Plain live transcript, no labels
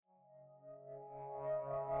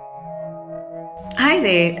Hi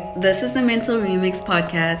there, this is the Mental Remix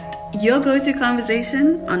podcast, your go-to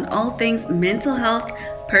conversation on all things mental health,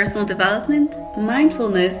 personal development,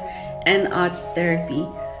 mindfulness, and arts therapy.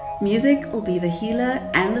 Music will be the healer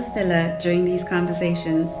and the filler during these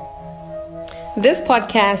conversations. This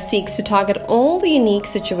podcast seeks to target all the unique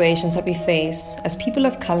situations that we face as people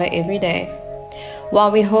of color every day.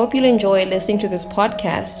 While we hope you'll enjoy listening to this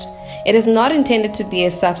podcast, it is not intended to be a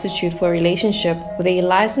substitute for a relationship with a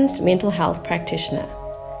licensed mental health practitioner.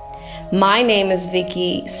 My name is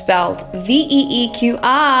VeeQi, spelled VeeQi.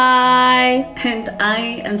 And I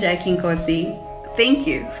am Jacqui and VeeQi. Thank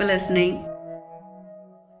you for listening.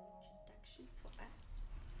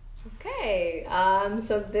 Okay,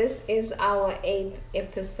 so this is our 8th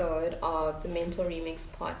episode of the Mental Remix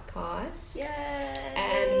podcast. Yay!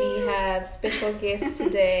 And we have special guests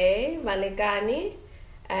today, Balekane.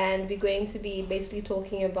 And we're going to be basically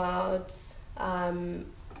talking about the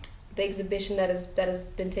exhibition that has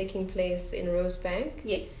been taking place in Rosebank.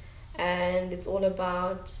 Yes. And it's all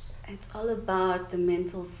about the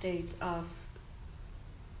mental state of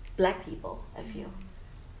Black people, I feel.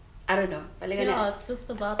 I don't know. Yeah, it's just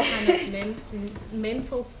about kind of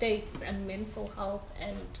mental states and mental health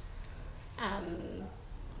and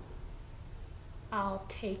our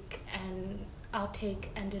take and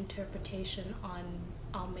interpretation on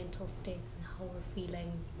our mental states and how we're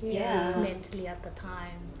feeling mentally at the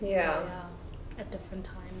time. At different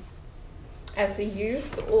times. As a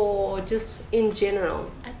youth or just in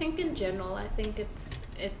general? I think in general,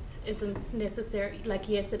 it isn't necessary. Like,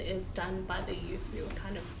 yes, it is done by the youth. We were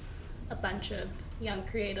kind of a bunch of young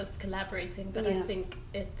creatives collaborating, but I think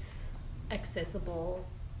it's accessible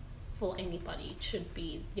for anybody. It should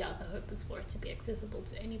be, the hope is for it to be accessible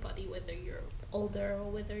to anybody, whether you're older or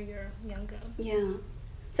whether you're younger. Yeah.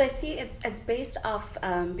 So I see it's based off,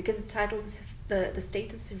 because it's titled the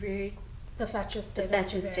state of severity. The Thatcher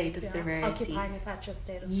state of severity. Occupying the Thatcher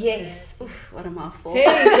state of severity. Yes. Oof, what a mouthful. Hey,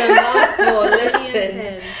 it's a mouthful.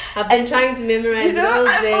 Listen. I've been trying to memorize it all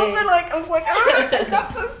day. I was like, I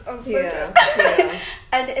got this. I'm so good.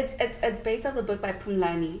 And it's based on the book by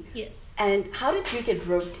Phumlani. Yes. And how did you get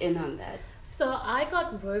roped in on that? So I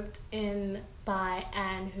got roped in by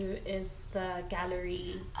Anne, who is the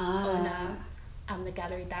gallery owner. I'm the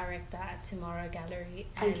gallery director at Tomorrow Gallery.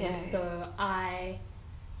 And so I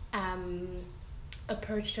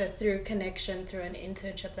approached her through connection, through an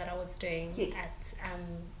internship that I was doing at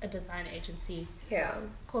a design agency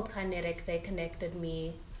called Kinetic. They connected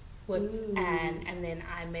me with Anne, and then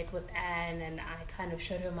I met with Anne and I kind of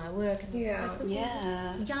showed her my work, and was just like, this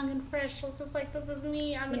is young and fresh. I was just like, this is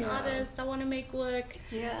me, I'm an artist, I want to make work.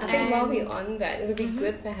 I think while we're on that, it would be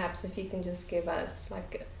good perhaps if you can just give us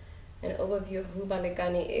like an overview of who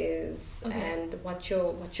Balekane is and what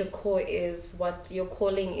your core is, what your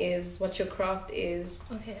calling is, what your craft is.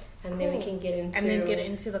 Okay. And then we can get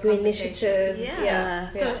into the your initiatives.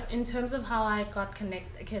 So in terms of how I got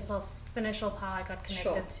connected, so I'll finish off how I got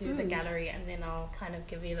connected to the gallery, and then I'll kind of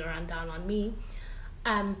give you the rundown on me.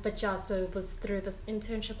 So it was through this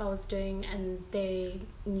internship I was doing, and they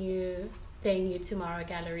knew Tomorrow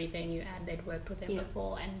Gallery, they knew Anne, they'd worked with them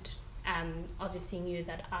before, and obviously knew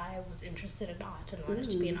that I was interested in art and wanted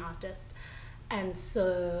to be an artist. And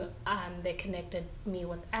so they connected me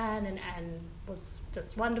with Anne, and Anne was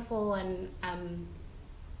just wonderful, and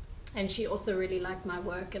she also really liked my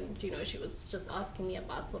work, and she was just asking me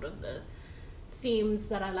about sort of the themes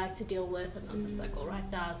that I like to deal with, and I was just like, all right,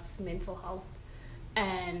 now it's mental health.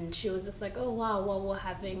 And she was just like, oh wow, well, we're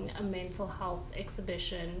having a mental health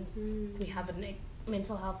exhibition. We have a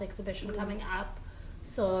mental health exhibition coming up,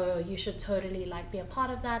 so you should totally be a part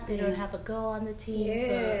of that. They don't have a girl on the team,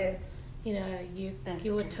 so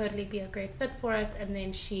you would totally be a great fit for it. And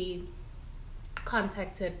then she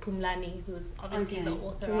contacted Phumlani, who's obviously the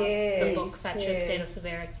author of the book Thatcher State of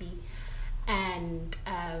Severity, and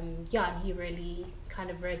and he really kind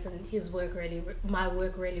of my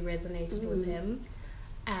work really resonated with him,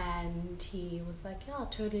 and he was like, yeah,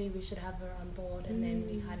 totally, we should have her on board. And then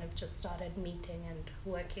we kind of just started meeting and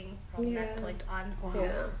working from that point on.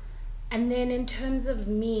 And then in terms of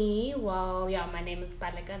me, my name is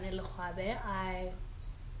Balekane Legoabe. I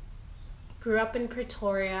grew up in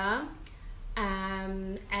Pretoria,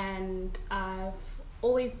 and I've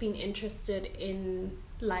always been interested in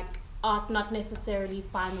art, not necessarily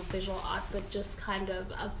fine or visual art, but just kind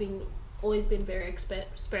of always been very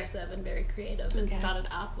expressive and very creative, and started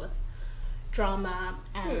out with drama,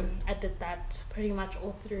 and I did that pretty much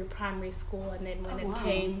all through primary school. And then when it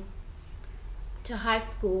came to high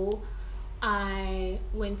school, I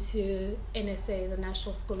went to NSA, the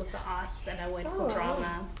National School of the Arts, and I went for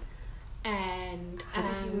drama. And how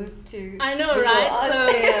did you move to I know, visual right? arts.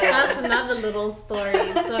 So that's another little story.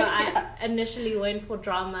 So I initially went for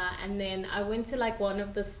drama, and then I went to like one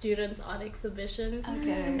of the students' art exhibitions,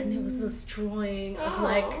 and there was this drawing of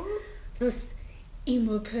like this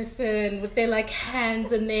emo person with their like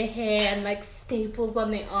hands in their hair and like staples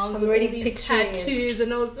on their arms and all these tattoos,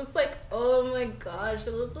 and I was just like, oh my gosh,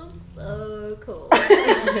 it was just so cool.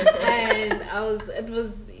 And it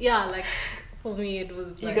was like, for me it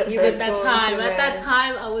was like, at that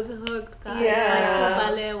time I was hooked, guys. My school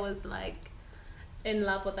ballet was like in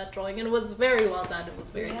love with that drawing, and it was very well done. It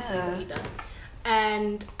was very skillfully done,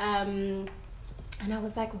 and I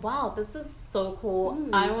was like, wow, this is so cool.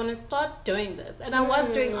 I want to start doing this. And I was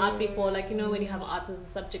doing art before, like, you know, when you have art as a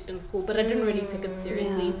subject in school, but I didn't really take it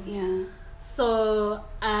seriously. Yeah. So,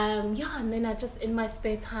 and then I just, in my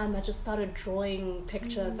spare time, I just started drawing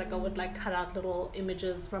pictures. Like, I would, like, cut out little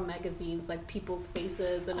images from magazines, like, people's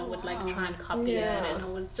faces, and I would, like, try and copy it. And I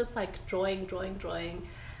was just, like, drawing.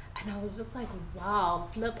 And I was just like, wow,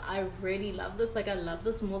 flip, I really love this. Like, I love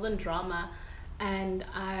this more than drama. And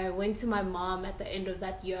I went to my mom at the end of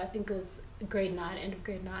that year. I think it was end of grade 9.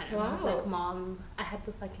 And I was like, Mom, I had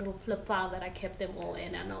this like little flip file that I kept them all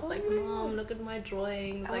in. And I was like, Mom, look at my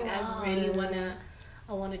drawings. Like, I really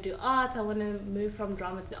I want to do art. I want to move from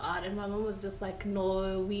drama to art. And my mom was just like,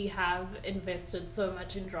 no, we have invested so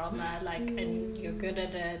much in drama. Like, and you're good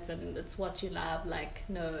at it. And it's what you love. Like,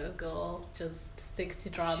 no, girl, just stick to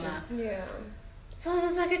drama. Sure. Yeah. So I was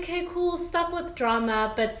just like, okay, cool, stuck with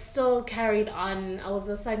drama, but still carried on. I was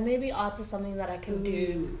just like, maybe art is something that I can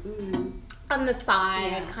do on the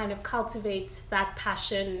side, kind of cultivate that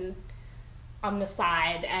passion on the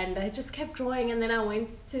side. And I just kept drawing, and then I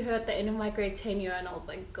went to her at the end of my grade 10 year, and I was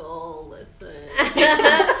like, girl, listen.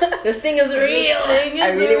 This thing is real.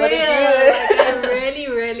 I really want to do this. Like, I really,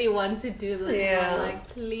 really want to do this. Yeah. Like,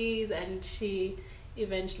 please. And she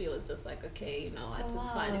eventually was just like, okay, you know what,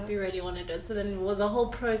 it's fine if you really want to do it. So then it was a whole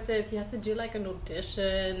process. You had to do like an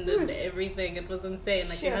audition and everything. It was insane.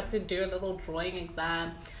 Like, you had to do a little drawing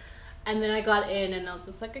exam, and then I got in, and I was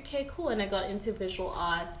just like, okay, cool. And I got into visual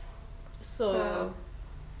art. So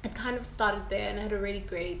it kind of started there, and I had a really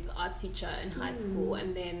great art teacher in high school.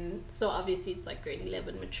 And then, so obviously it's like grade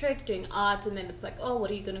 11 matric, doing art, and then it's like, oh, what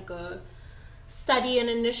are you gonna go study? And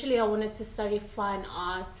initially I wanted to study fine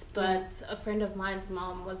art, but a friend of mine's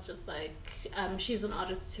mom was just like, she's an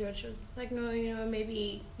artist too, and she was just like, no, you know,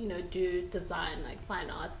 maybe, you know, do design. Like, fine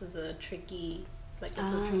arts is a tricky, like,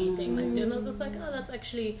 it's a tricky thing. Like, and I was just like, oh,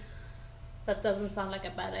 that doesn't sound like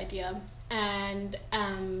a bad idea. And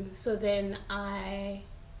so then I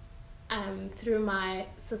through my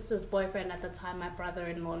sister's boyfriend at the time, my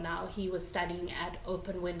brother-in-law now, he was studying at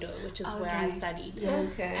Open Window, which is where I studied.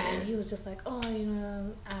 And he was just like, oh, you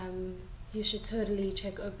know, you should totally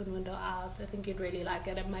check Open Window out. I think you'd really like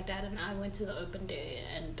it. And my dad and I went to the open day,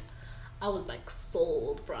 and I was like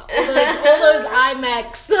sold, bro. All those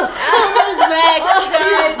IMAX. All those Macs,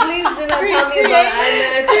 guys. Please do not tell me about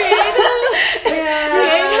IMAX.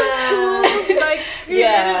 Creative schools, like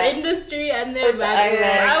creative industry, and their Macs.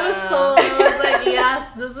 I was sold. I was like, yes,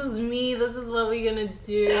 this is me. This is what we're gonna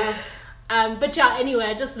do. But yeah, anyway,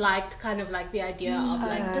 I just liked kind of like the idea of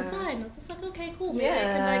like design. I was just like, okay, cool. Maybe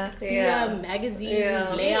I could like be a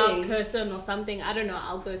magazine layout person or something. I don't know.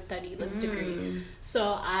 I'll go study this degree.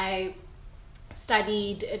 So I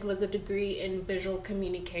studied, it was a degree in visual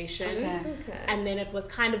communication, and then it was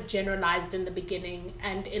kind of generalized in the beginning,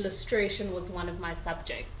 and illustration was one of my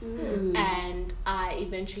subjects, and I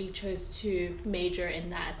eventually chose to major in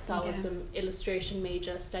that. So I was an illustration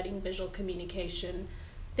major studying visual communication.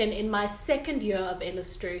 Then in my second year of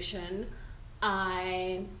illustration,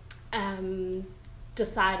 I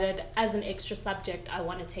decided as an extra subject I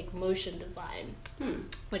want to take motion design,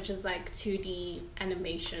 which is like 2D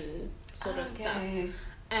animation sort of stuff.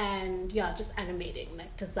 And just animating,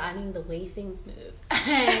 like designing the way things move.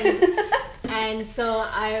 And so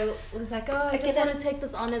I was like, oh, I just want to take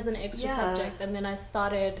this on as an extra subject. And then I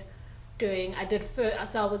started doing,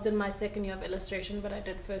 so I was in my second year of illustration, but I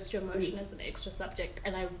did first year motion as an extra subject,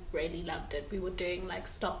 and I really loved it. We were doing like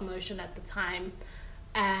stop motion at the time,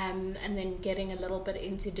 and then getting a little bit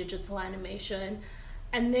into digital animation.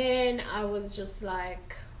 And then I was just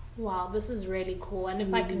like, wow, this is really cool. And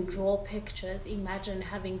if I can draw pictures, imagine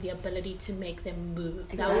having the ability to make them move.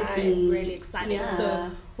 That would be really exciting.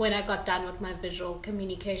 So when I got done with my visual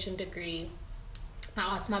communication degree, I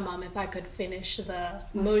asked my mom if I could finish the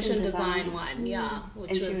motion design one,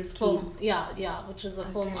 which was film, which is a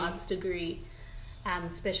film arts degree.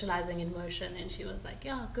 specializing in motion, and she was like,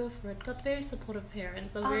 yeah, go for it. Got very supportive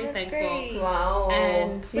parents. I'm very thankful. Great. Wow.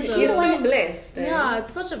 And you're so blessed. Yeah,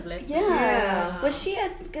 it's such a blessing. Yeah. Was she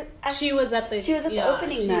she was at the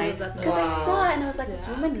opening night, because I saw her and I was like, this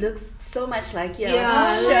woman looks so much like you.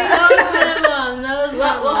 Well, shout out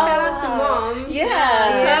to mom.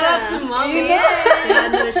 Shout out to mom. Yeah,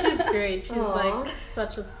 no, she's great. She's like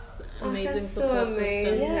such a amazing support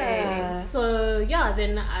system. So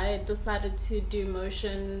then I decided to do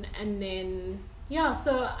motion, and then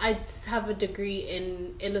so I have a degree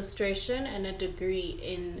in illustration and a degree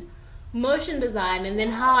in motion design, and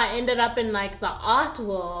then how I ended up in like the art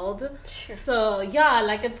world. So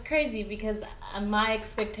like it's crazy, because my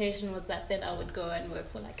expectation was that then I would go and work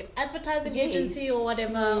for like an advertising agency or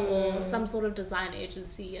whatever, or some sort of design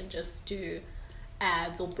agency, and just do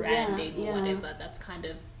ads or branding or whatever. That's kind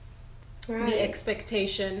of the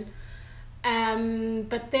expectation.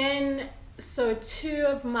 But then three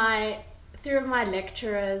of my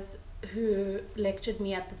lecturers who lectured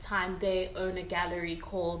me at the time, they own a gallery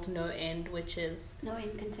called No End, which is No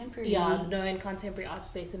End Contemporary. No End Contemporary Art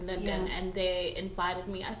Space in London, and they invited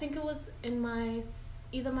me. I think it was in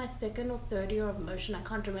either my second or third year of motion, I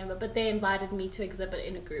can't remember, but they invited me to exhibit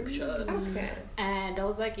in a group show. Okay. And I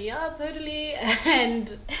was like, yeah, totally.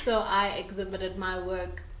 And so I exhibited my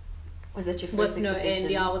work. Was that your first exhibition? No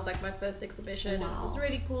End, it was like my first exhibition. And it was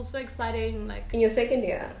really cool, so exciting. Like in your second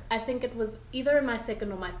year? I think it was either in my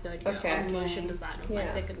second or my third year of motion design, of my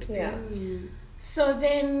second degree. So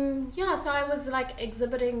then, so I was like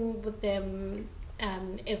exhibiting with them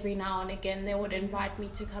every now and again. They would invite me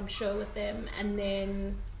to come show with them. And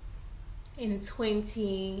then in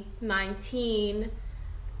 2019,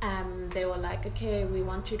 they were like, okay, we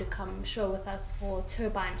want you to come show with us for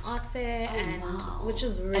Turbine Art Fair, which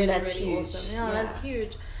is really, really awesome. That's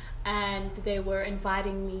huge. And they were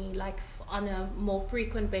inviting me like on a more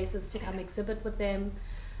frequent basis to come exhibit with them.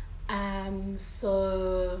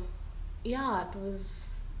 So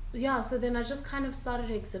then I just kind of started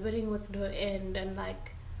exhibiting with No End, and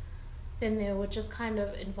like then they would just kind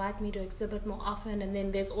of invite me to exhibit more often. And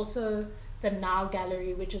then there's also the Now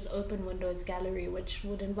Gallery, which is Open Windows Gallery, which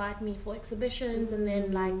would invite me for exhibitions. And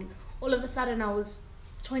then like all of a sudden I was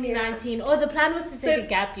 2019. The plan was to take a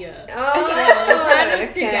gap year. The plan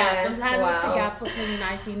was to gap for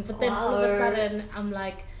 2019. But then all of a sudden I'm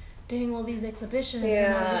like doing all these exhibitions.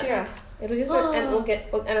 And I was like, it was just an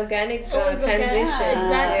organic transition. Exactly.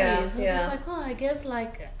 So I was just like, I guess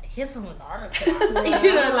like here's some artists.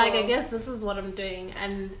 Like I guess this is what I'm doing.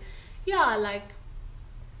 And like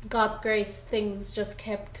God's grace, things just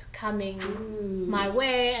kept coming my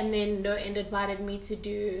way. And then No End invited me to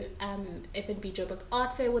do F&B Joburg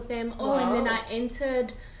Art Fair with them. And then I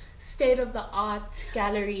entered State of the Art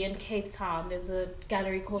Gallery in Cape Town. There's a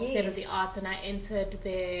gallery called State of the Art, and I entered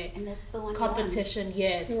their competition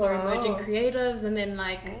for emerging creatives. And then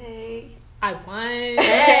like I won. It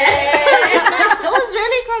was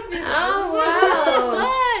really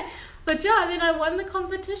confusing. But then I won the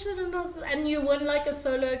competition, and you win like a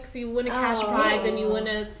solo, so you win a cash prize, and you win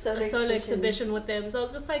a solo exhibition with them. So I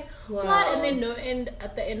was just like, what? And then No End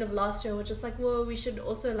at the end of last year was just like, well, we should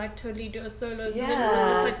also like totally do a solo. So then it was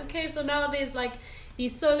just like, okay, so now there's like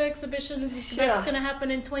these solo exhibitions that's gonna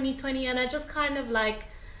happen in 2020, and I just kind of like,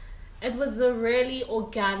 it was a really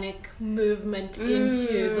organic movement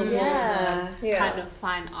into the world of kind of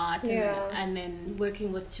fine art, and then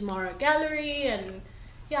working with Tomorrow Gallery, and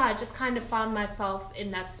I just kind of found myself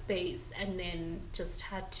in that space, and then just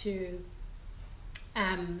had to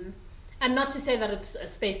and not to say that it's a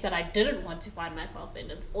space that I didn't want to find myself in.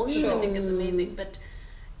 It's awesome. I think it's amazing, but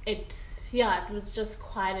it was just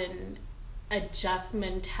quite an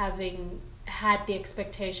adjustment, having had the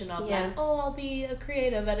expectation of like, I'll be a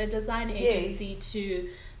creative at a design agency, to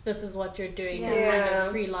this is what you're doing, kind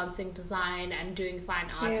of freelancing design and doing fine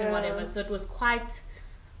art and whatever. So it was quite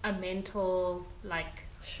a mental like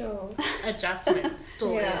adjustment.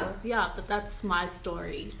 Still is. But that's my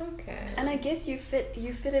story. Okay. And I guess you fit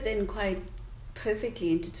it in quite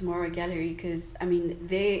perfectly into Tomorrow Gallery, because I mean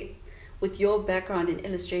they, with your background in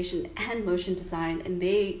illustration and motion design, and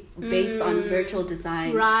they based on virtual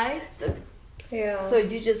design, right? So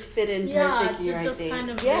you just fit in perfectly right just there.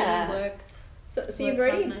 Kind of really worked. So you've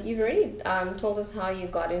already told us how you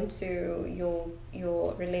got into your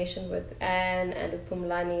relation with Anne and with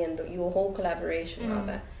Pumlani and your whole collaboration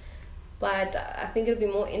rather. But I think it would be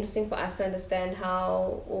more interesting for us to understand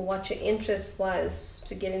how or what your interest was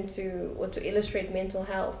to get into or to illustrate mental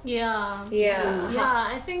health.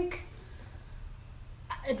 I think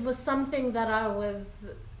it was something that I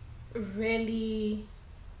was really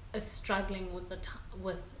struggling with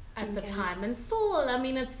at the time, and still, I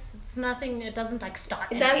mean, it's nothing. It doesn't like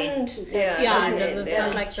start. It doesn't. It's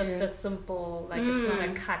not like just a simple like it's not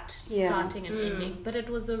a cut starting and ending, but it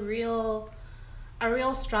was a real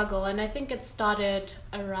struggle, and I think it started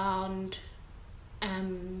around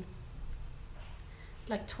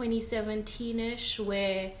like 2017ish,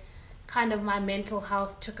 where kind of my mental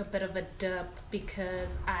health took a bit of a dip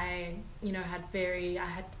because I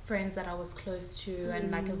had friends that I was close to,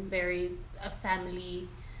 and like a family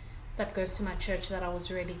that goes to my church that I was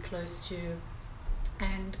really close to,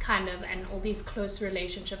 and all these close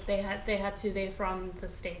relationships they're from the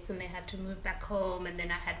States, and they had to move back home, and then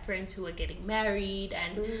I had friends who were getting married,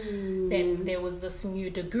 and then there was this new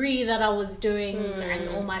degree that I was doing, and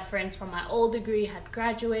all my friends from my old degree had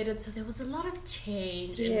graduated, so there was a lot of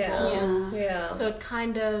change involved. So it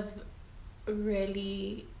kind of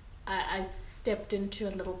really I stepped into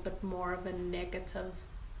a little bit more of a negative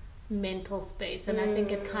mental space, and I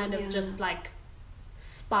think it kind of just like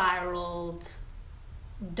spiraled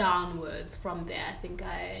downwards from there. I think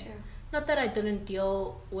not that I didn't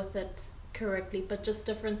deal with it correctly, but just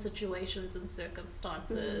different situations and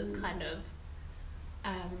circumstances kind of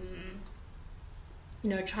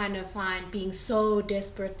trying to find, being so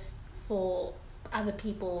desperate for other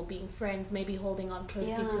people, being friends, maybe holding on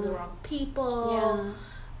closely to the wrong people,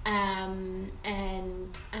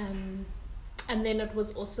 and then it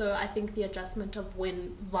was also, I think, the adjustment of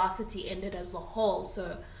when varsity ended as a whole.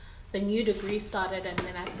 So the new degree started, and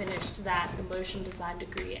then I finished that, the motion design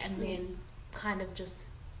degree, and then kind of just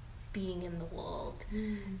being in the world.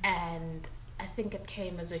 And I think it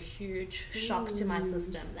came as a huge shock to my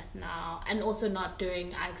system that now, and also not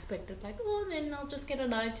doing, I expected like, then I'll just get a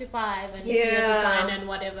 9 to 5 and design and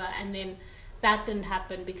whatever. And then that didn't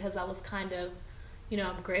happen because I was kind of,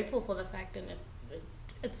 I'm grateful for the fact, and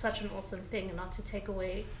it's such an awesome thing, and not to take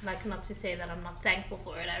away, like, not to say that I'm not thankful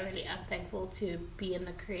for it. I really am thankful to be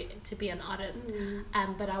to be an artist.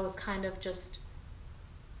 But I was kind of just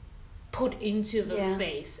put into the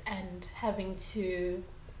space and having to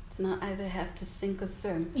not either have to sink or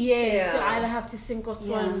swim. So either have to sink or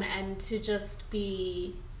swim, and to just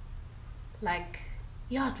be like,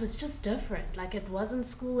 it was just different. Like, it wasn't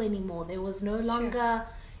school anymore. There was no longer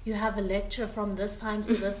you have a lecture from this time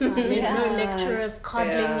to this time. There's no lecturers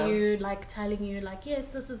coddling you, like telling you like, yes,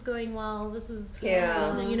 this is going well, this is you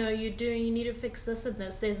need to fix this and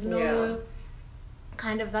this. There's no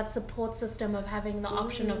kind of that support system of having the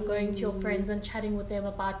option of going to your friends and chatting with them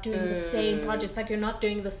about doing the same projects. Like, you're not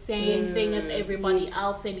doing the same thing as everybody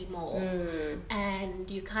else anymore, and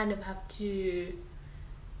you kind of have to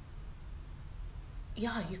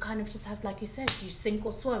you kind of just have, like you said, you sink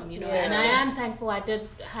or swim, and I am thankful I did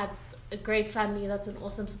have a great family that's an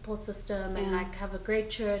awesome support system, and like have a great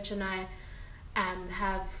church, and I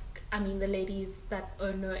the ladies that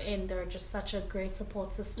own No End, they're just such a great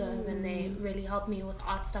support system, and they really help me with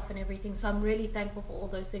art stuff and everything, so I'm really thankful for all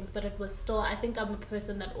those things. But it was still, I think I'm a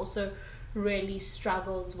person that also really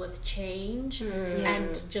struggles with change,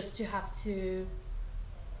 and just to have to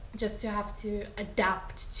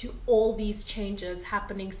adapt to all these changes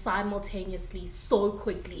happening simultaneously so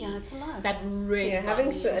quickly. It's a lot. That really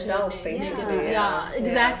having to adult, basically.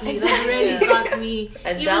 Exactly. That really got me.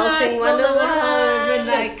 Adulting 101, and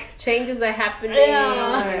like changes are happening.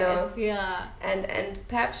 And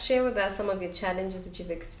perhaps share with us some of your challenges that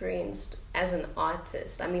you've experienced as an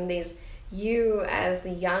artist. I mean, there's you as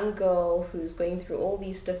the young girl who's going through all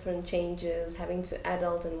these different changes, having to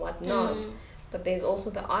adult and whatnot. But there's also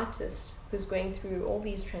the artist who's going through all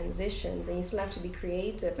these transitions, and you still have to be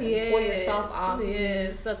creative and pour yourself out.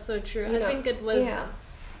 Yes, that's so true. I think it was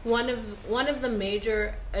one of the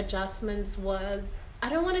major adjustments was, I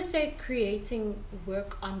don't want to say creating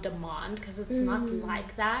work on demand, because it's not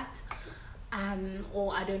like that,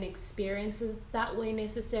 or I don't experience it that way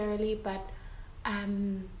necessarily. But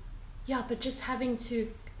but just having to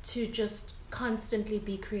just constantly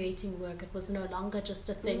be creating work. It was no longer just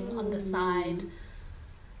a thing on the side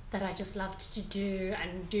that I just loved to do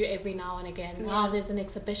every now and again. There's an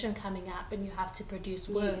exhibition coming up and you have to produce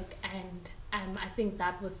work, and I think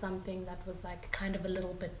that was something that was like kind of a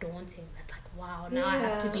little bit daunting, that like, wow, now I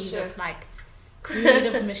have to be this like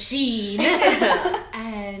creative machine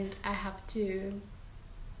and I have to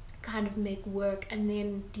kind of make work. And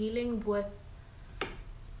then dealing with,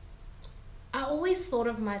 I always thought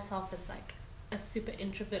of myself as like a super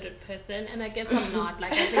introverted person, and I guess I'm not.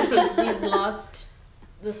 Like, I think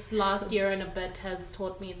this last year and a bit has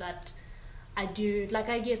taught me that I do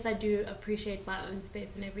appreciate my own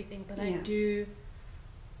space and everything, but I do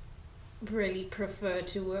really prefer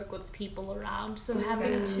to work with people around. So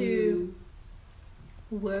having to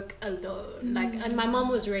work alone. Like, and my mom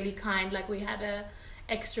was really kind. Like, we had a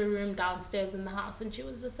extra room downstairs in the house, and she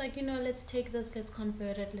was just like, let's take this, let's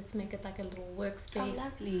convert it, let's make it like a little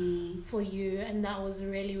workspace for you. And that was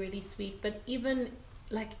really, really sweet. But even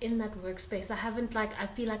like in that workspace, I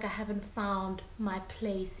feel like I haven't found my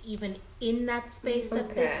place even in that space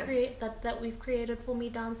that that we've created for me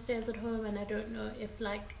downstairs at home. And I don't know if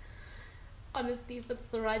like, honestly, if it's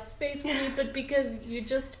the right space for me, but because you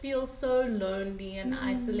just feel so lonely and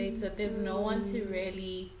isolated, there's no one to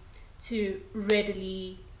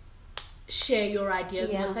readily share your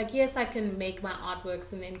ideas with. Like, yes, I can make my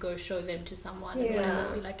artworks and then go show them to someone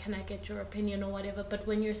and be like, can I get your opinion or whatever. But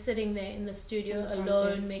when you're sitting there in the studio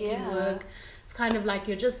alone making work, it's kind of like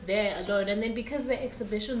you're just there alone. And then because the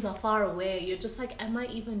exhibitions are far away, you're just like, am I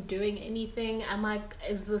even doing anything?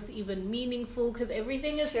 Is this even meaningful? Because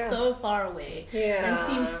everything is so far away and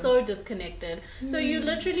seems so disconnected. So you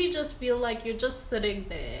literally just feel like you're just sitting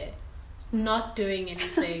there, not doing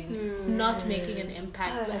anything, not making an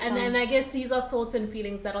impact. And then I guess these are thoughts and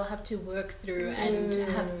feelings that I'll have to work through and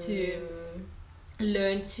have to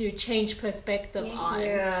learn to change perspective on.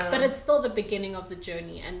 But it's still the beginning of the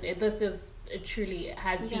journey, and it truly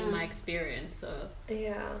has been my experience. So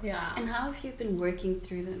And how have you been working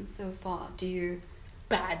through them so far? Do you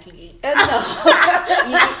badly?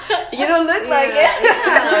 You don't look like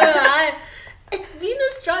it. It's been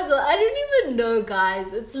a struggle. I don't even know,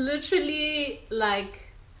 guys. It's literally like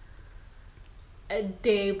a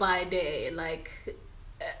day by day, like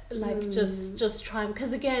just trying.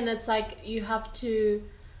 Because again, it's like you have to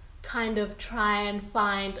kind of try and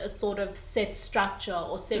find a sort of set structure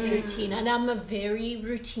or set routine. And I'm a very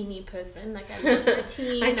routine-y person. Like, I love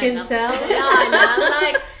routine. I can tell. I'm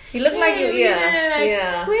like, you look like you, wake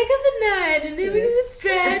up at night, and then we're gonna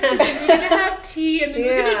stretch, and then we're gonna have tea, and then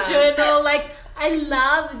we're gonna journal. Like, I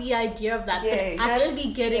love the idea of that, but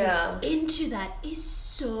actually getting into that is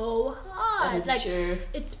so hard. That is true.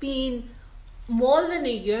 It's been more than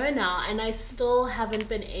a year now, and I still haven't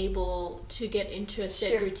been able to get into a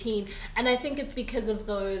set routine. And I think it's because of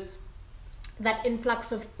that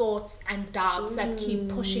influx of thoughts and doubts that keep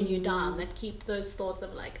pushing you down, that keep those thoughts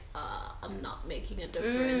of like, I'm not making a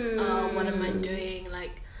difference. What am I doing?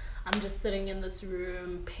 Like, I'm just sitting in this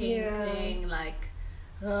room painting, like,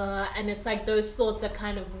 and it's like those thoughts that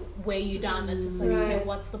kind of weigh you down. It's just like, okay,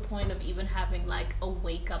 what's the point of even having like a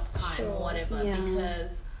wake up time or whatever?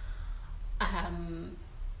 Because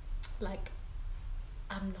like,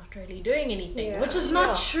 I'm not really doing anything, which is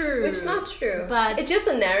not true. Which is not true. But it's just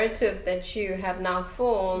a narrative that you have now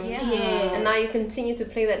formed. And now you continue to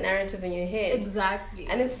play that narrative in your head. Exactly.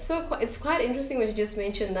 And it's quite interesting what you just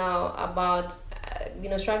mentioned now about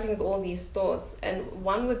struggling with all these thoughts. And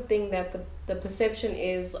one would think that the perception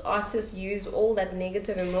is artists use all that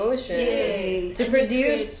negative emotion to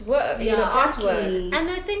produce work, artwork. And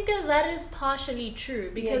I think that is partially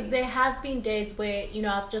true, because there have been days where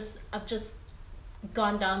I've just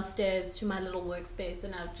gone downstairs to my little workspace,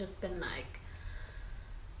 and I've just been like,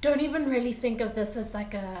 don't even really think of this as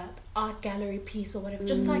like a art gallery piece or whatever.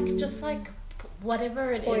 Just like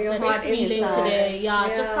whatever it is that you're feeling today.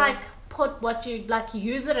 Just like put what you like,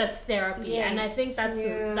 use it as therapy. And I think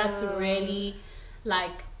that's really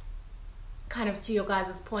like kind of to your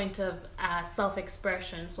guys' point of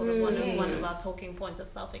self-expression, sort of one of our talking points of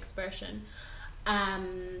self-expression.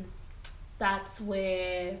 That's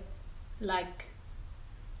where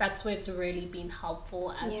it's really been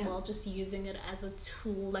helpful as well, just using it as a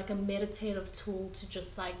tool, like a meditative tool, to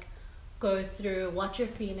just like go through what you're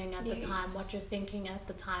feeling at the time, what you're thinking at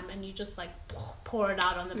the time, and you just like pour it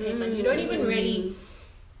out on the paper. And you don't even really,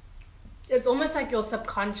 it's almost like your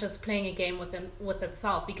subconscious playing a game with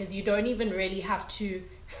itself, because you don't even really have to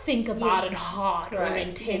think about it hard or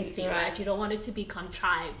intensely, right? You don't want it to be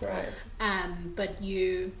contrived, but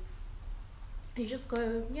you just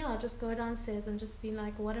go downstairs and just be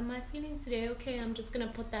like, what am I feeling today? Okay, I'm just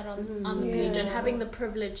gonna put that on the page. And having the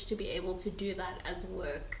privilege to be able to do that as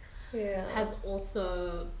work has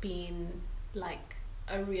also been like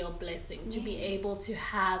a real blessing, to be able to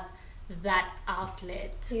have that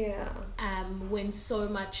outlet when so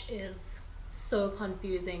much is so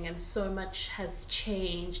confusing and so much has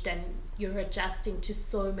changed and you're adjusting to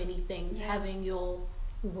so many things. Having your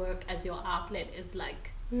work as your outlet is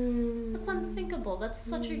like, that's unthinkable. That's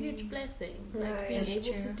such a huge blessing. Like, being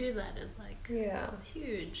able to do that is like, it's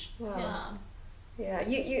huge. Wow.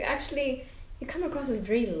 You actually, you come across as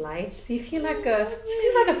very light. So you feel like a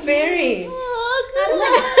fairy.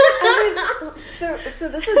 So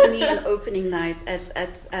this was me on opening night at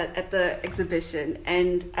the exhibition,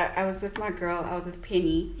 and I was with my girl. I was with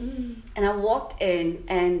Penny, and I walked in,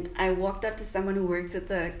 and I walked up to someone who works at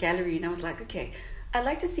the gallery, and I was like, okay, I'd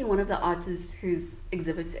like to see one of the artists who's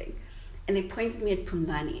exhibiting. And they pointed me at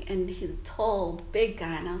Pumlani, and he's a tall, big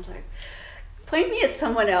guy, and I was like, point me at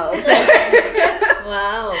someone else.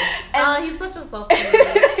 Wow. He's such a soft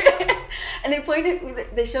And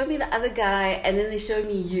they showed me the other guy, and then they showed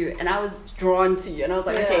me you, and I was drawn to you, and I was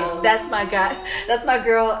like, okay, that's my guy, that's my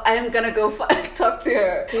girl, I am gonna go talk to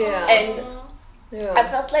her. And I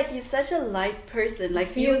felt like you're such a light person.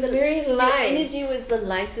 Like you're very light. Your energy was the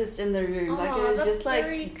lightest in the room. Like it was just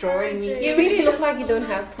like drawing me. You really look like you don't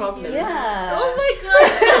have problems. Yeah. Oh my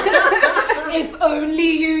god. If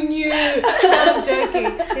only you knew. No, I'm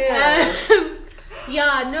joking.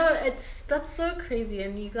 Yeah. No, that's so crazy,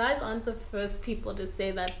 and you guys aren't the first people to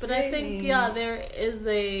say that. But really? I think there is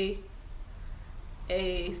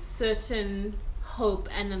a certain hope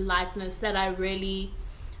and a lightness that I really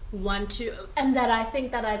want to, and that I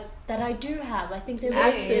think that I do have. I think there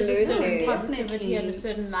is a certain positivity and a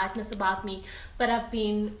certain lightness about me. But I've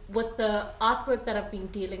been, with the artwork that I've been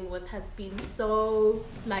dealing with, has been so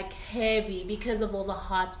like heavy because of all the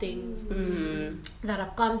hard things that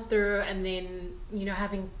I've gone through, and then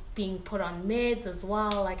having being put on meds as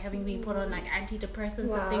well, like having been put on like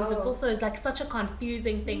antidepressants and things. It's also like such a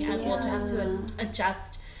confusing thing as well to have to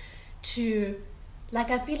adjust to. Like,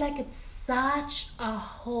 I feel like it's such a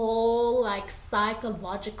whole, like,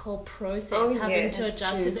 psychological process having to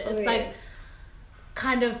adjust to it. It's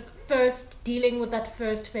kind of first dealing with that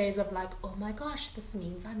first phase of, like, oh my gosh, this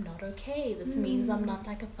means I'm not okay. This means I'm not,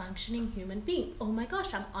 like, a functioning human being. Oh my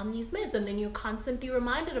gosh, I'm on these meds. And then you're constantly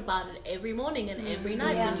reminded about it every morning and every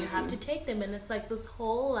night when you have to take them. And it's, like, this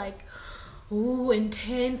whole, like,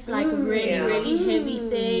 intense, like, really, really heavy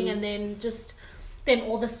thing. And then then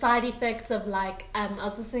all the side effects of like I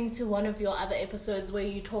was listening to one of your other episodes where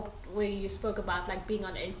you spoke about like being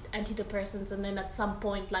on antidepressants, and then at some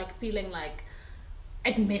point like feeling like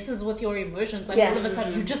it messes with your emotions, like all of a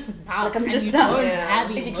sudden you just numb, like I'm just you don't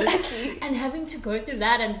have emotions. And having to go through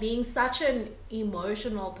that, and being such an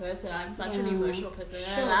emotional person, I'm such an emotional person,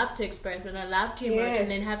 and I love to express and I love to emote,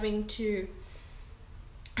 and then having to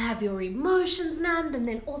have your emotions numbed, and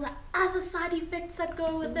then all the other side effects that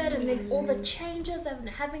go with it, and then all the changes, and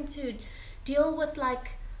having to deal with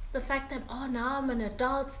like the fact that now I'm an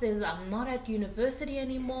adult, I'm not at university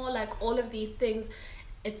anymore, like all of these things.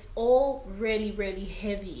 It's all really, really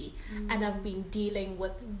heavy, and I've been dealing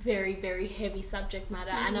with very, very heavy subject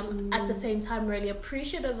matter, and I'm at the same time really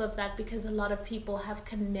appreciative of that, because a lot of people have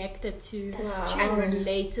connected to and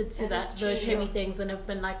related to those heavy things, and have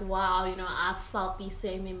been like, wow, I've felt these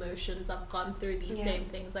same emotions, I've gone through these same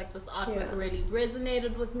things, like this artwork really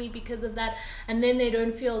resonated with me because of that. And then they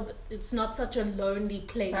don't feel, it's not such a lonely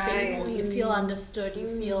place anymore. You feel understood,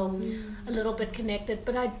 you feel a little bit connected.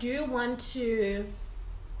 But I do want to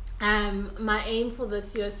my aim for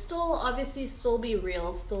this year still be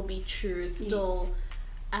real, still be true, still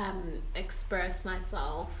express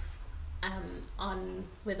myself on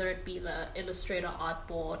whether it be the Illustrator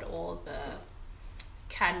artboard or the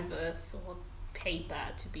canvas or paper,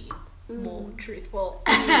 to be more truthful.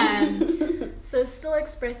 So still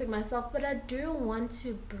expressing myself, but I do want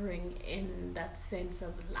to bring in that sense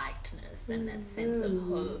of lightness and that sense of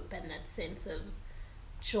hope and that sense of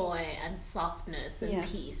joy and softness and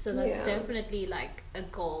peace. So that's definitely like a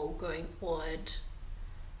goal going forward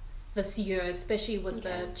this year, especially with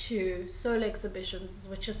the 2 solo exhibitions,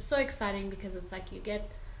 which is so exciting, because it's like you get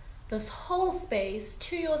this whole space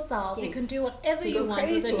to yourself. You can do whatever you want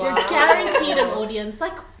with it. You're guaranteed an audience.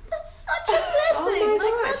 Like, that's such a blessing.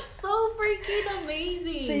 That's so freaking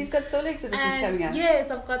amazing. So you've got solo exhibitions coming up?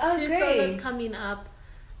 Yes, I've got 2 solos coming up.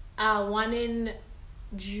 One in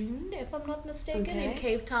June, if I'm not mistaken, in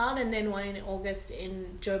Cape Town, and then one in August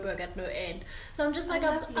in Joburg at No End. So I'm just like,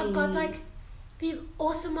 I've got like these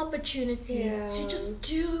awesome opportunities to just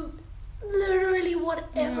do literally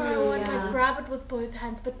whatever I want. Like, grab it with both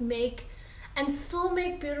hands, but still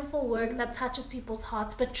make beautiful work that touches people's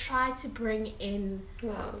hearts, but try to bring in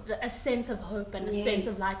a sense of hope and a sense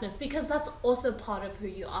of lightness, because that's also part of who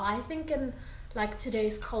you are. I think in like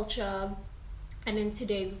today's culture and in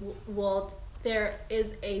today's world, there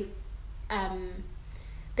is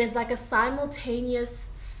there's like a simultaneous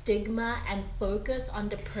stigma and focus on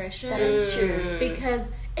depression. That is true,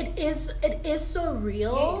 because it is so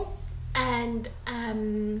real. And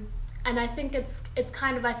I think it's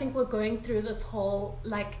kind of, I think we're going through this whole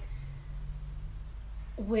like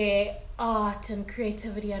where art and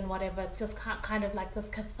creativity and whatever, it's just kind of like this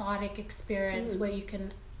cathartic experience where you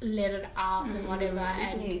can let it out and whatever,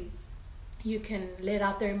 and you can let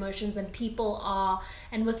out their emotions, and people are,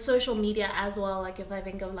 and with social media as well, like if I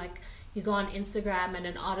think of like you go on Instagram and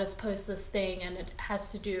an artist posts this thing and it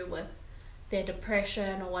has to do with their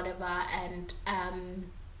depression or whatever,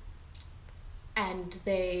 and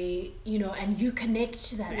they, you know, and you connect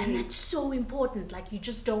to that, and that's so important. Like, you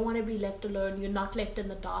just don't want to be left alone. You're not left in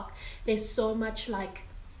the dark. There's so much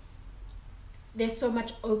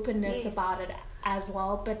openness about it as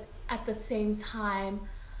well, but at the same time,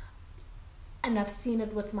 and I've seen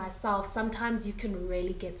it with myself, sometimes you can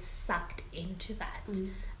really get sucked into that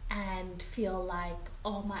and feel like,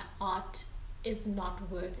 oh, my art is not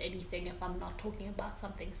worth anything if I'm not talking about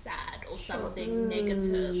something sad or something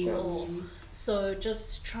negative. Or so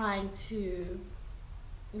just trying to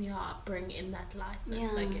bring in that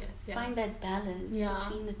lightness, I guess. Find that balance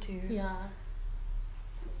between the two.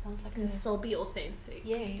 Sounds like and still be authentic.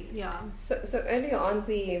 So earlier on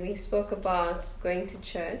we spoke about going to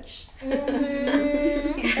church. And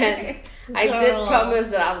I did promise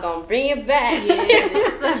that I was gonna bring it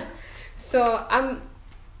back. So I'm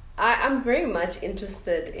very much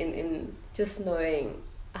interested in just knowing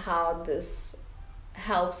how this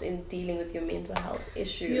helps in dealing with your mental health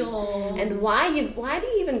issues. And why do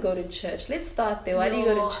you even go to church? Let's start there. Why do you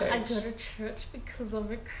go to church? I go to church because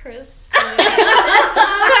I'm a Christian. God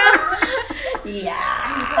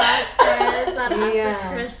says that as a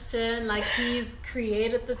Christian, like, he's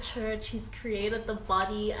created the church, he's created the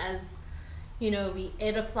body as, you know, we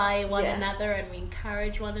edify one another and we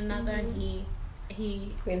encourage one another, and he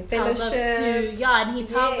tells us to, and he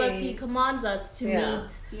tells us, he commands us to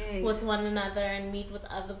meet with one another and meet with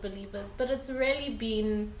other believers. But it's really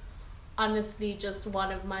been, honestly, just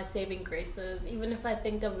one of my saving graces. Even if I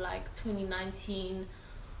think of like 2019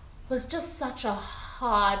 was just such a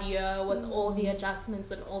hard year with all the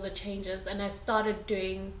adjustments and all the changes, and I started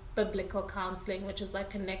doing biblical counseling, which is like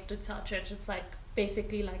connected to our church. It's like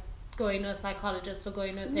basically like going to a psychologist or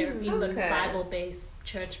going to therapy, but Bible-based,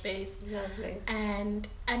 church-based. Lovely. And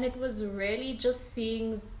it was really just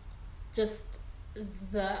seeing just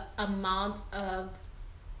the amount of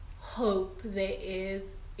hope there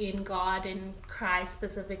is in God, in Christ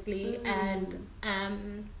specifically, and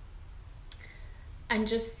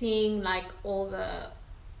just seeing like all the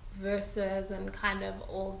verses and kind of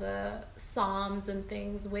all the psalms and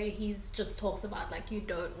things where he's just talks about like, you're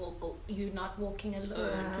not walking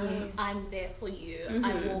alone. I'm there for you.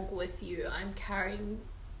 I walk with you. I'm carrying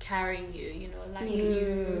you, you know, like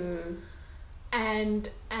you. And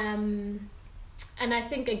I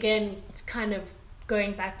think, again, it's kind of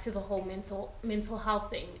going back to the whole mental health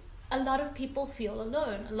thing. A lot of people feel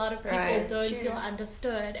alone. A lot of people don't feel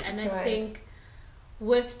understood, and I think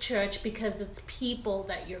with church, because it's people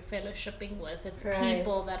that you're fellowshipping with, it's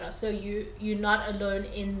people that are, so you're not alone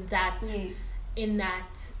in that in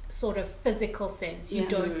that sort of physical sense. You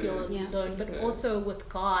don't feel alone, but also with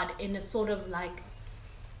God in a sort of like,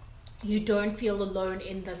 you don't feel alone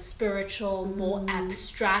in the spiritual, more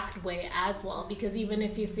abstract way as well, because even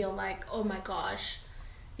if you feel like, oh my gosh,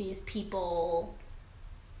 these people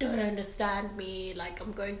don't understand me, like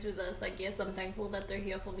I'm going through this, like yes, I'm thankful that they're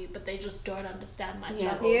here for me, but they just don't understand my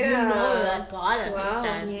struggle. You know that God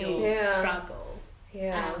understands your struggle.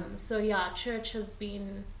 So church has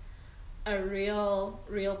been a real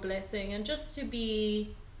blessing, and just to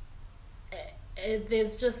be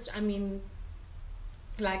there's just, I mean,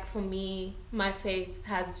 like for me, my faith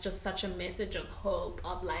has just such a message of hope,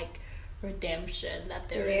 of like redemption, that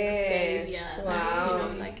there is a savior, that, you know,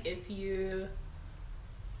 like if you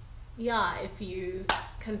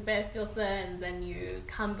confess your sins and you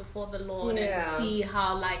come before the Lord and see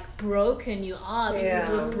how like broken you are, because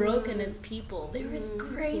we're broken as people, there is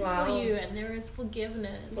grace for you, and there is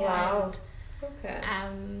forgiveness. And,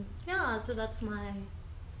 so that's my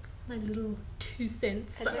little 2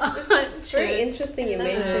 cents. It's very interesting you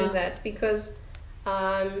mentioned that, because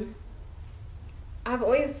I've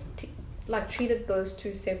always treated those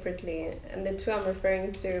two separately, and the two I'm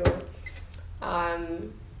referring to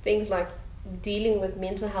things like dealing with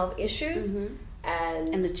mental health issues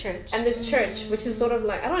and the church, which is sort of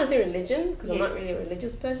like, I don't want to say religion, because I'm not really a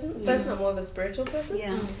religious person. I'm more of a spiritual person,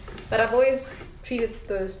 but I've always treated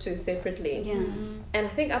those two separately, and I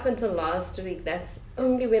think up until last week, that's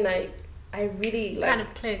only when I really like kind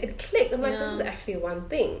of clicked. It clicked. I'm like, this is actually one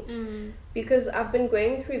thing, because I've been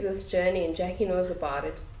going through this journey, and Jacqui knows about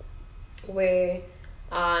it, where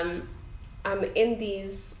I'm in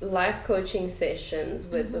these life coaching sessions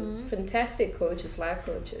with fantastic coaches, life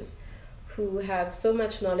coaches, who have so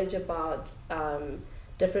much knowledge about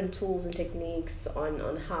different tools and techniques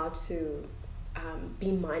on how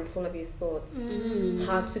be mindful of your thoughts,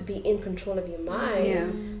 how to be in control of your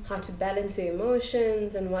mind, how to balance your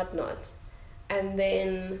emotions and whatnot. And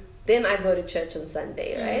then I go to church on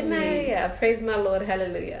Sunday, right? And praise my Lord,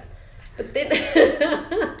 hallelujah. But then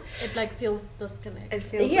it like feels disconnected. It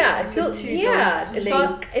feels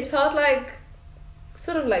it felt like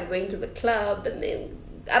sort of like going to the club, and then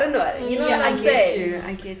I don't know, you know what I'm saying?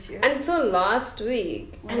 I get you. Until last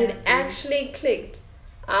week, and it actually clicked.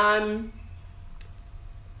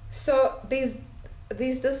 So there's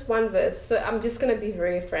this one verse. So I'm just gonna be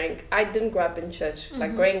very frank. I didn't grow up in church.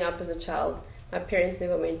 Like growing up as a child, my parents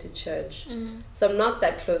never went to church, so I'm not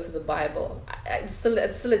that close to the Bible. It's still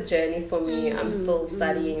a journey for me. I'm still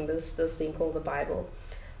studying this thing called the Bible.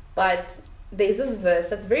 But there's this verse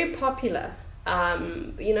that's very popular,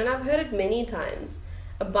 and I've heard it many times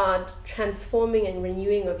about transforming and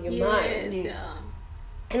renewing of your mind. Yes.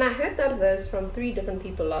 And I heard that verse from 3 different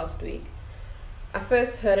people last week. I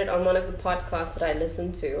first heard it on one of the podcasts that I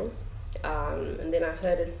listened to, and then I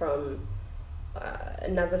heard it from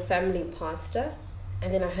another family pastor,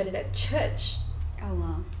 and then I heard it at church. Oh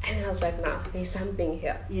wow. And then I was like, nah, there's something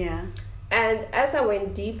here. Yeah. And as I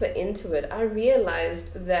went deeper into it, I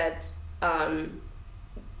realized that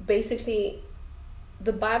basically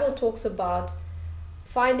the Bible talks about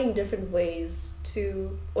finding different ways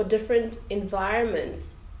or different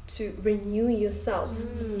environments to renew yourself.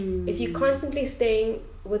 If you're constantly staying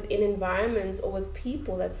within environments or with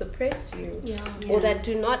people that suppress you or that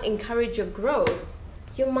do not encourage your growth,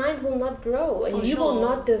 your mind will not grow and you will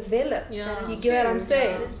not develop. You get what I'm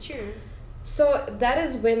saying? That is true. So that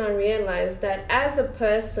is when I realized that as a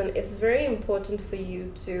person, it's very important for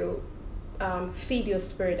you to feed your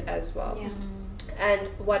spirit as well. Yeah. And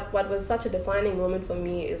what was such a defining moment for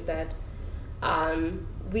me is that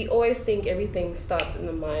we always think everything starts in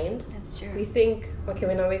the mind. That's true. We think, okay,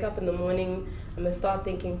 when I wake up in the morning, I'm going to start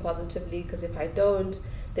thinking positively, because if I don't,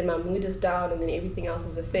 then my mood is down and then everything else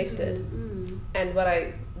is affected. And what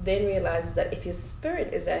I then realized is that if your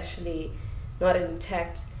spirit is actually not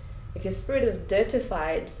intact, if your spirit is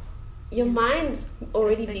dirtified, your mind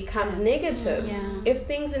already becomes negative. If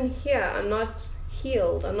things in here are not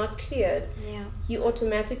healed, are not cleared, you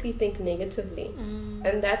automatically think negatively.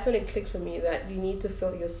 And that's when it clicked for me that you need to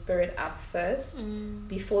fill your spirit up first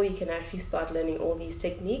before you can actually start learning all these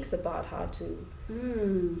techniques about how to,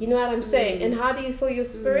 you know what I'm saying? And how do you fill your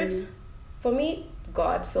spirit? For me,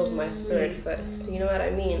 God fills my spirit first. You know what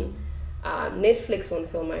I mean? Netflix won't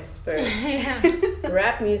fill my spirit.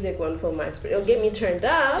 Rap music won't fill my spirit. It'll get me turned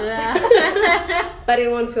up, but it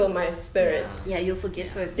won't fill my spirit. Yeah, you'll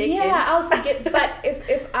forget for a second. Yeah, I'll forget. But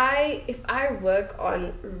if I work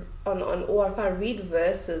on or if I read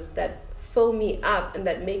verses that fill me up and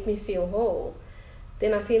that make me feel whole,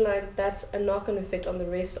 then I feel like that's a knock-on effect on the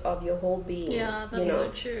rest of your whole being. Yeah, that's so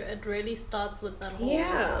true. It really starts with that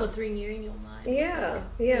whole with renewing your mind.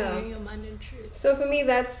 Renewing your mind in truth. So for me,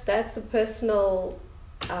 that's the personal,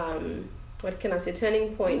 what can I say,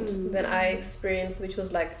 turning point that I experienced, which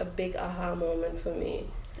was like a big aha moment for me.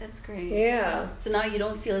 That's great. Yeah. So now you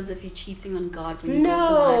don't feel as if you're cheating on God when you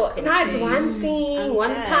go for life coaching. It's one thing,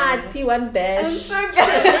 one party, one bash. I'm so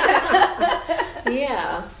good.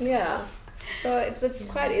 Yeah. So it's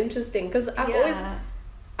quite interesting, because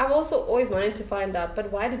I've also always wanted to find out,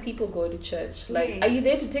 but why do people go to church? Like, are you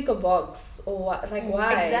there to tick a box, or what? Like,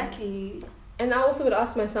 why? Exactly. And I also would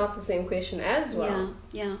ask myself the same question as well.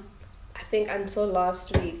 Yeah. I think until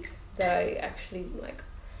last week that I actually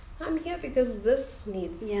I'm here because this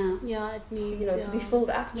needs it needs to be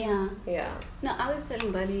filled up. Yeah. No, I was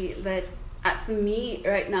telling Buddy that for me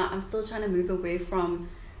right now, I'm still trying to move away from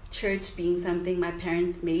church being something my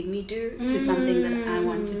parents made me do to something that I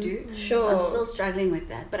want to do. Sure. So I'm still struggling with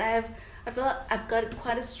that, but I feel like I've got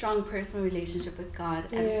quite a strong personal relationship with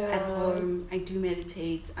God at home. I do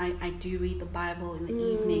meditate. I do read the Bible in the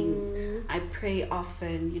evenings. I pray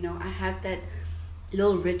often. I have that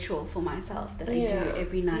little ritual for myself that I do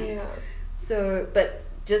every night. So, but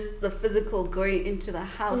just the physical going into the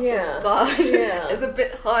house of God is a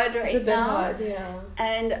bit hard right now. It's a bit hard,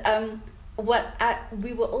 And what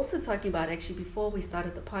we were also talking about actually before we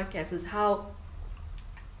started the podcast was how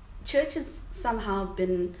church has somehow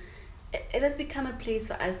been, it has become a place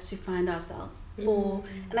for us to find ourselves and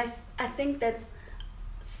I think that's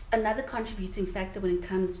another contributing factor when it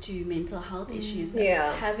comes to mental health issues,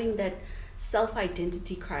 having that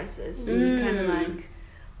self-identity crisis, and you're kind of like,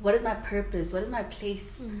 what is my purpose, what is my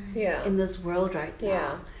place in this world right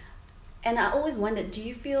now? And I always wondered, do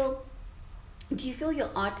you feel your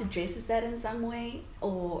art addresses that in some way,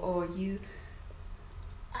 or you?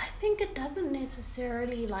 I think it doesn't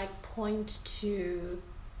necessarily point to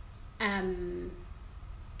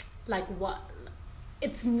like what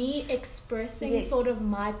it's me expressing sort of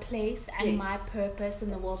my place and my purpose in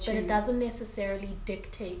the world, but it doesn't necessarily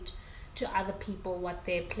dictate to other people what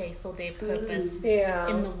their place or their purpose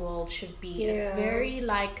in the world should be. It's very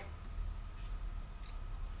like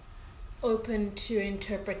open to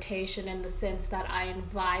interpretation, in the sense that I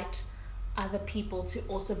invite other people to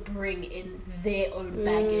also bring in their own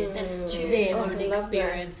baggage, their own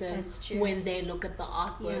experiences when they look at the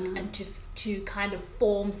artwork, and to kind of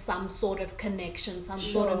form some sort of connection, some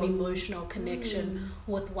sort of emotional connection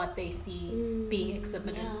with what they see being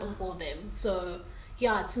exhibited before them. So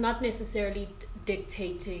it's not necessarily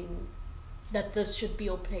dictating that this should be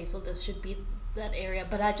your place or this should be that area,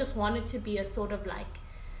 but I just want it to be a sort of like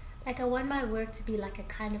I want my work to be like a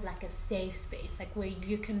kind of like a safe space, like where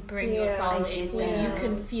you can bring yourself in, where you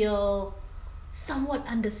can feel somewhat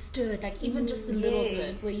understood, like even just a little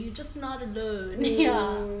bit, where you're just not alone.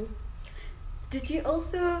 Did you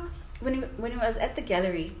also, when I was at the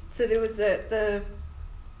gallery, so there was the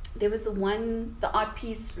art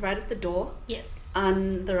piece right at the door,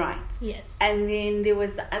 on the right, and then there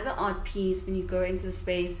was the other art piece when you go into the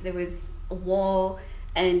space. There was a wall,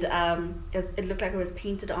 and it looked like it was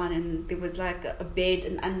painted on, and there was like a bed,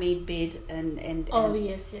 an unmade bed, and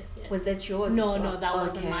yes. Was that yours? No, that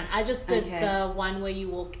wasn't mine. I just did the one where you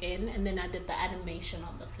walk in, and then I did the animation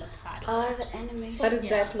on the flip side. The animation. What did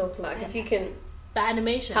that look like? If you can, the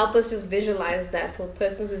animation. Help us just visualize that for a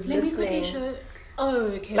person who's listening. Let me quickly show.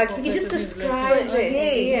 Okay. Like, if you could just describe it.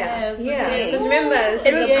 Yes. Because remember, this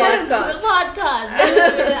is a podcast. It's a podcast.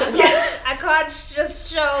 I can't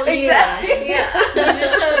just show you. Exactly. You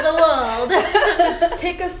just show the world.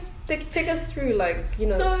 Take us through, like, you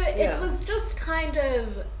know. So it was just kind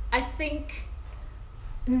of, I think,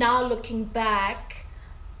 now looking back,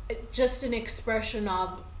 just an expression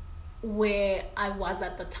of where I was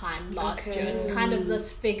at the time last year. It's kind of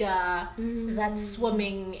this figure that's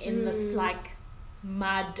swimming in this like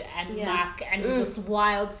mud and muck and this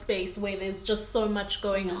wild space where there's just so much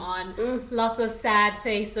going on, lots of sad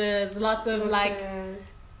faces, lots of like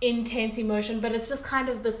intense emotion, but it's just kind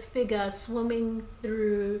of this figure swimming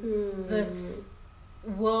through this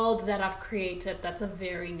world that I've created that's a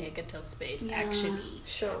very negative space actually.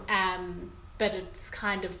 But it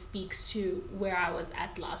kind of speaks to where I was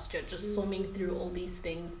at last year, just swimming through all these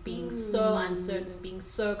things, being so uncertain, being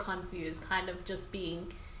so confused, kind of just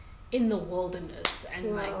being in the wilderness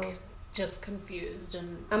and like just confused.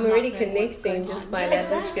 And I'm already connecting just by that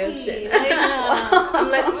description. I'm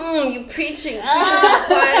like, you preaching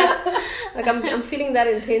like I'm feeling that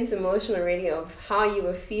intense emotion already of how you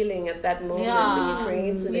were feeling at that moment when you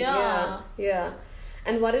created it.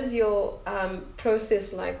 And what is your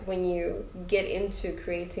process like when you get into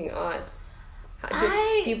creating art?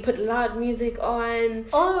 Do you put loud music on?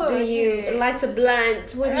 Do you light a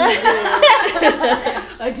blunt? What do you do?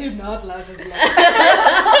 I do not light a blunt.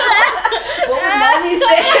 What would Mommy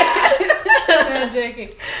say? No, I'm joking.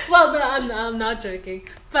 Well, no, I'm not joking.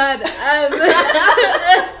 But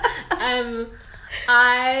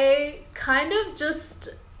I kind of just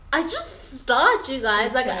start, you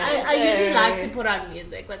guys. Like I usually like to put on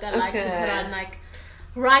music. Like I like to put on like.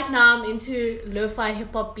 Right now I'm into lo-fi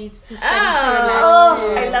hip-hop beats to study to relax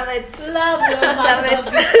to. I love it. Love lo-fi hip-hop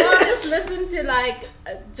beats. So I'll just listen to like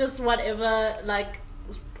just whatever like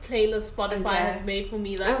playlist Spotify has made for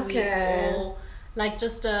me that week, or like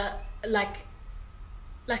just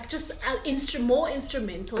more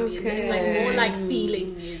instrumental music, like more like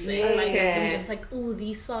feeling music. Like I'm just like, oh,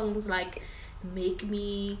 these songs like make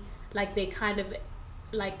me like, they kind of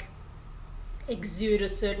like exude a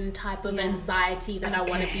certain type of anxiety that I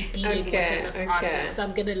want to be dealing with in this artwork. So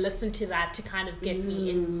I'm going to listen to that to kind of get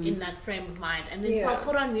me in that frame of mind. And then so I'll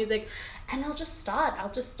put on music and I'll just start.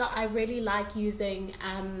 I really like using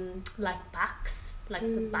like backs, like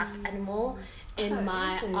the back animal in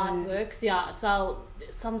my artworks. So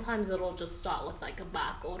sometimes it'll just start with like a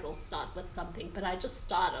back, or it'll start with something, but I just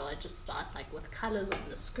start like with colors on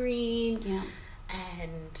the screen,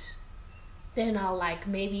 and then I'll like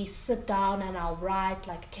maybe sit down and I'll write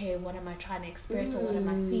like, okay, what am I trying to express, or what am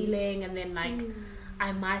I feeling? And then like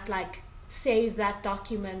I might like save that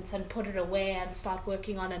document and put it away and start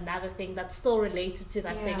working on another thing that's still related to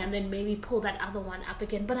that thing, and then maybe pull that other one up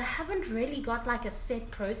again. But I haven't really got like a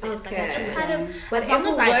set process. Like I just kind of, as long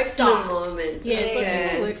as I start,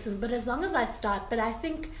 whatever works. But as long as I start, but I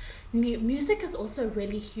think music is also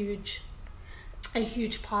really a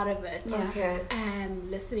huge part of it.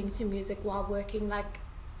 Listening to music while working, like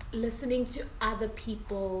listening to other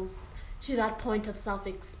people's, to that point of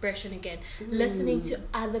self-expression again, listening to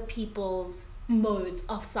other people's modes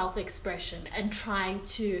of self-expression and trying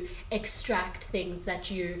to extract things that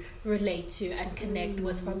you relate to and connect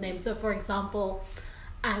with from them. So for example,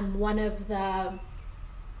 one of the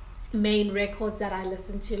main records that I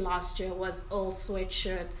listened to last year was Old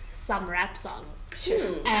Sweatshirt's Some Rap Songs.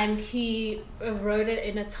 And he wrote it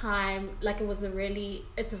in a time, like it's a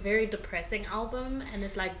very depressing album, and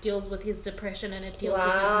it like deals with his depression and it deals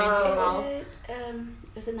with his mental health.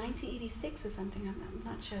 Was it 1986 or something? I'm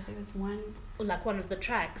not sure. There was one, like one of the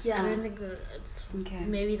tracks. Yeah. I don't think it's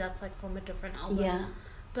maybe that's like from a different album. Yeah.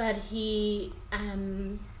 But he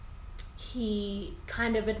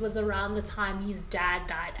kind of, it was around the time his dad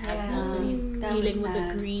died as well, so he's dealing with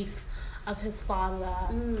the grief of his father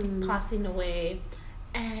passing away,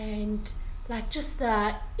 and like just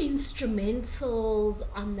the instrumentals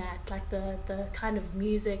on that, like the kind of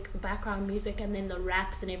music, the background music, and then the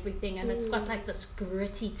raps and everything, and it's got like this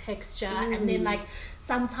gritty texture, and then like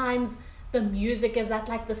sometimes the music is at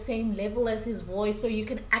like the same level as his voice, so you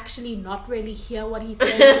can actually not really hear what he's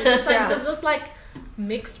saying. It's like, this is like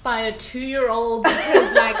mixed by a 2-year-old,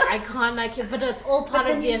 because like I can't like it, but it's all part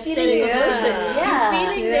of the aesthetic. You're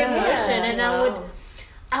feeling the emotion, and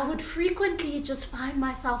I would frequently just find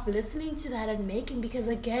myself listening to that and making, because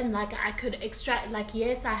again, like I could extract, like,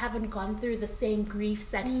 yes, I haven't gone through the same griefs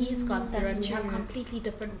that he's gone through, and we have completely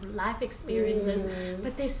different life experiences,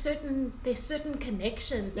 but there's certain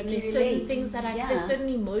connections, and there's certain things that there's certain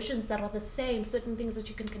emotions that are the same, certain things that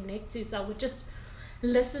you can connect to. So I would just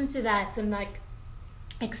listen to that and like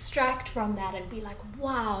extract from that and be like,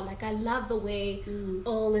 wow, like I love the way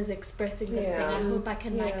All is expressing this thing. I hope I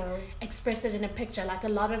can like express it in a picture. Like a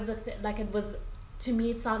lot of the like it was, to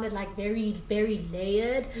me it sounded like very, very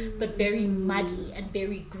layered, but very muddy and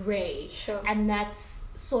very grey. And that's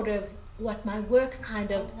sort of what my work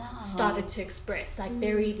kind of started to express, like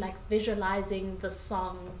very like visualizing the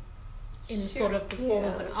song in sort of the form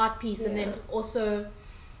of an art piece. And then also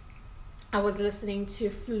I was listening to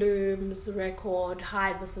Flume's record,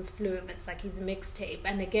 Hi, This is Flume. It's like his mixtape.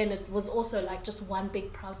 And again, it was also like just one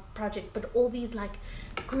big project, but all these like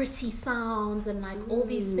gritty sounds and like all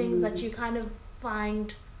these things that you kind of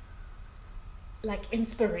find like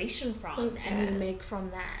inspiration from and you make from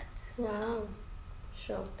that. Wow.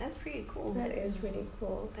 Sure. That's pretty cool. That is really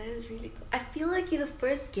cool. That is really cool. I feel like you're the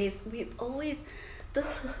first guest.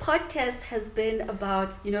 This podcast has been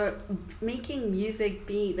about, making music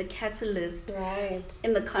being the catalyst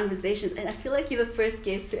in the conversations. And I feel like you're the first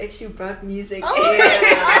guest who actually brought music.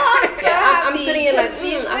 I'm sitting here like,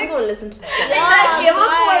 I'm going to listen to that.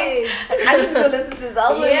 Exactly. I need to go listen to this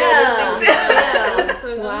album.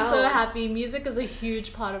 I'm so happy. Music is a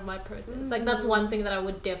huge part of my process. Like that's one thing that I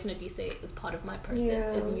would definitely say is part of my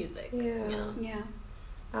process is music.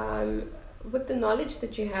 With the knowledge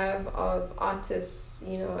that you have of artists,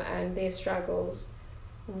 and their struggles,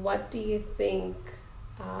 what do you think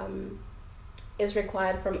is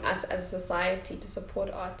required from us as a society to support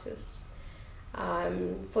artists,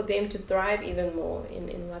 for them to thrive even more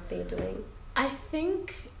in what they're doing? I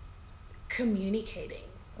think communicating.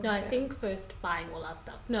 No, I think first buying all our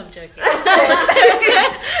stuff. No, I'm joking.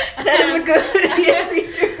 That is a good. Yes,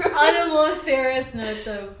 we do. On a more serious note,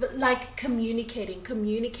 though, but like communicating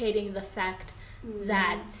the fact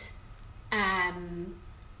that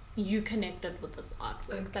you connected with this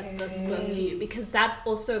artwork, that this spoke to you, because that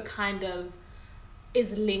also kind of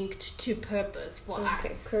is linked to purpose for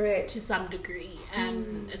us, correct, to some degree.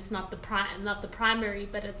 It's not the primary,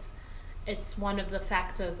 but it's one of the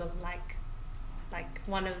factors of like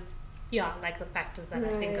one of the factors that I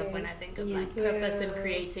think of when I think of like purpose and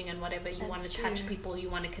creating and whatever. You want to touch people, you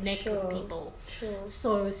want to connect with people.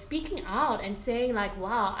 So speaking out and saying like,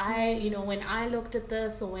 wow, when I looked at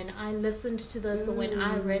this, or when I listened to this, or when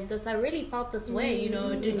I read this, I really felt this way.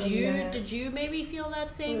 Did you maybe feel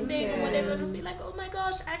that same thing or whatever? It'll be like, oh my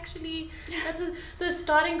gosh, actually so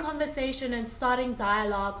starting conversation and starting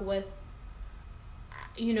dialogue with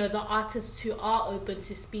the artists who are open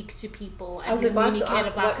to speak to people and I was about to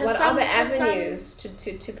ask, what are the avenues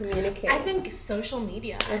to communicate? I think social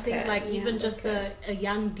media. I think even just a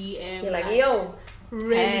young DM. You're like, yo,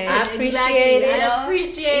 really, I appreciate it. I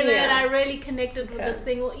appreciate it. I really connected with this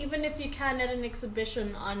thing. Or even if you can at an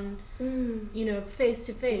exhibition on, face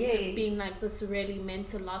to face, just being like, this really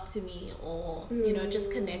meant a lot to me, or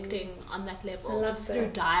just connecting on that level, just through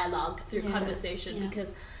dialogue, through conversation,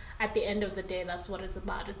 because at the end of the day, that's what it's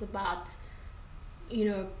about. It's about,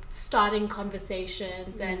 starting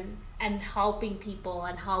conversations and helping people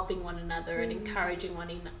and helping one another and encouraging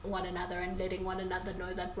one another and letting one another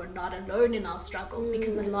know that we're not alone in our struggles,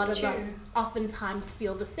 because a lot of us oftentimes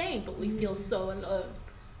feel the same, but we feel so alone.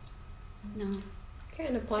 No. Okay,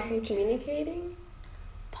 and apart from communicating?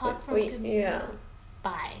 Apart from yeah.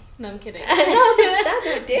 Buy. No, I'm kidding.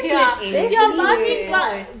 That's definitely.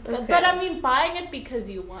 But I mean, buying it because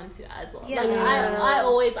you want to as well. Yeah.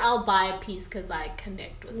 Like I'll buy a piece because I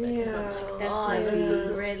connect with it. Because I'm like,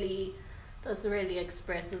 this really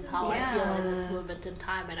expresses how I feel in this moment in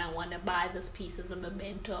time, and I want to buy this piece as a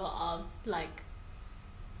memento of like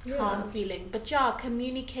how I'm feeling. But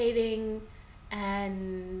communicating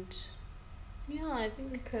and. Yeah, I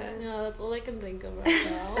think that's all I can think of right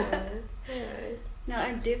now. Alright. No,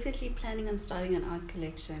 I'm definitely planning on starting an art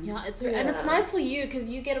collection. Yeah, and it's nice for you because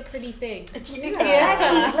you get a pretty thing. Exactly.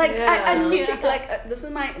 Like I literally like this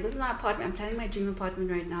is my apartment. I'm planning my dream apartment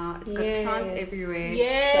right now. It's got plants everywhere.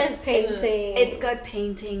 Yes, It's got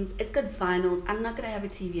paintings. It's got vinyls. I'm not gonna have a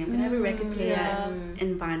TV. I'm gonna have a record player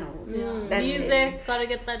and vinyls. Yeah. That's music. it. Gotta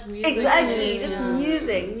get that music. Exactly. Just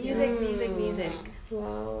music.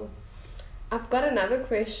 Wow. I've got another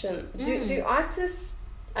question. Do artists...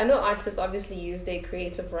 I know artists obviously use their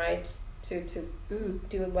creative rights to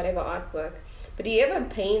do whatever artwork. But do you ever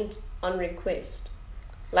paint on request?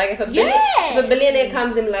 Like if a billionaire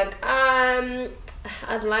comes in like,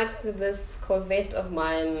 I'd like this Corvette of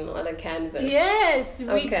mine on a canvas. Yes,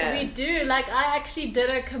 we do. Like I actually did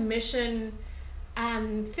a commission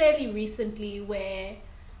fairly recently where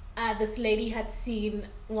this lady had seen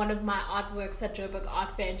one of my artworks at Joburg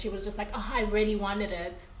Art Fair, and she was just like, "Oh, I really wanted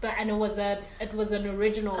it," and it was an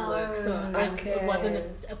original work, so it wasn't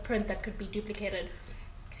a print that could be duplicated.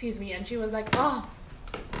 Excuse me. And she was like, "Oh,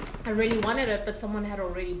 I really wanted it, but someone had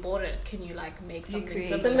already bought it. Can you like make something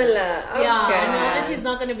similar?" Okay. Yeah, and obviously it's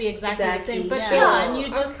not going to be exactly the same, but and you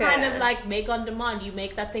just kind of like make on demand. You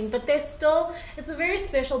make that thing, but it's a very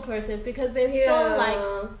special process because there's still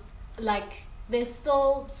like there's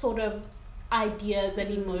still sort of ideas and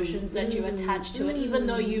emotions that you attach to it, even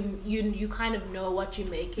though you kind of know what you're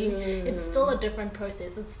making. It's still a different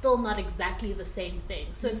process. It's still not exactly the same thing,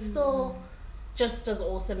 so it's still just as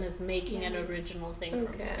awesome as making an original thing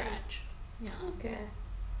from scratch.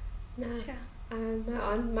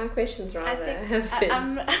 My questions rather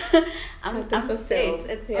I'm set.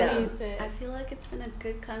 It's been I feel like it's been a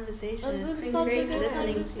good conversation. It's been such great a good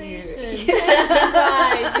listening to you. You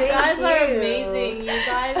guys are amazing. You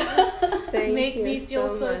guys make me feel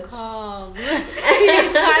so calm.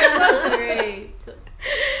 You guys are great.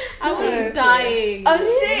 I was dying. Oh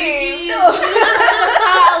shit! No.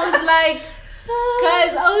 I was like,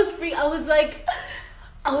 guys,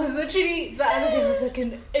 I was literally the other day. I was like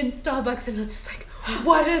in Starbucks, and I was just like,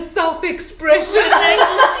 "What is self-expression?"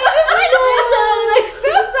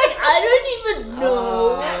 I don't even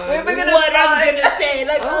know what I'm gonna say.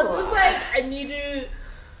 Like I was just like,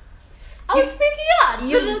 I was freaking out.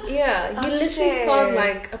 You literally felt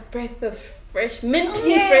like a breath of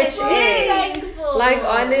minty fresh air. Like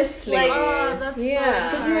honestly, that's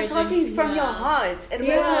because you were talking from your heart. It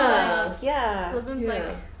wasn't like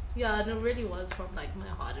and it really was from like my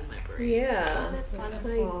heart and my brain. Yeah, that's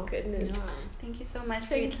wonderful. My goodness. Yeah. Thank you so much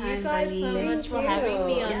for your time, Thank you guys so much for having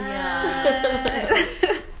me on.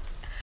 Yeah.